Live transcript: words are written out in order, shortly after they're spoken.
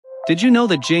Did you know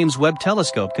that James Webb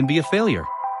Telescope can be a failure?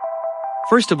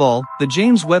 First of all, the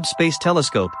James Webb Space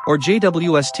Telescope, or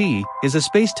JWST, is a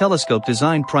space telescope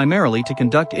designed primarily to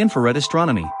conduct infrared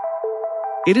astronomy.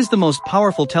 It is the most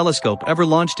powerful telescope ever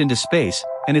launched into space,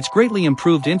 and its greatly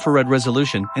improved infrared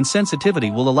resolution and sensitivity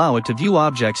will allow it to view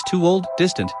objects too old,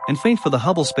 distant, and faint for the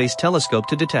Hubble Space Telescope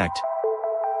to detect.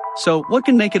 So, what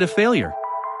can make it a failure?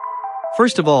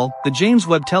 First of all, the James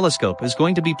Webb Telescope is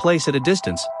going to be placed at a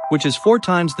distance, which is 4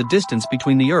 times the distance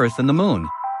between the Earth and the Moon.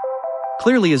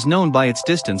 Clearly is known by its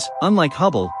distance, unlike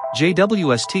Hubble,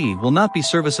 JWST will not be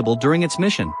serviceable during its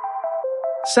mission.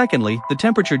 Secondly, the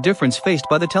temperature difference faced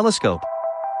by the telescope.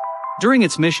 During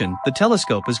its mission, the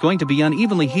telescope is going to be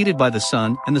unevenly heated by the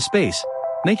sun and the space,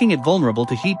 making it vulnerable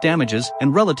to heat damages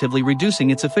and relatively reducing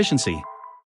its efficiency.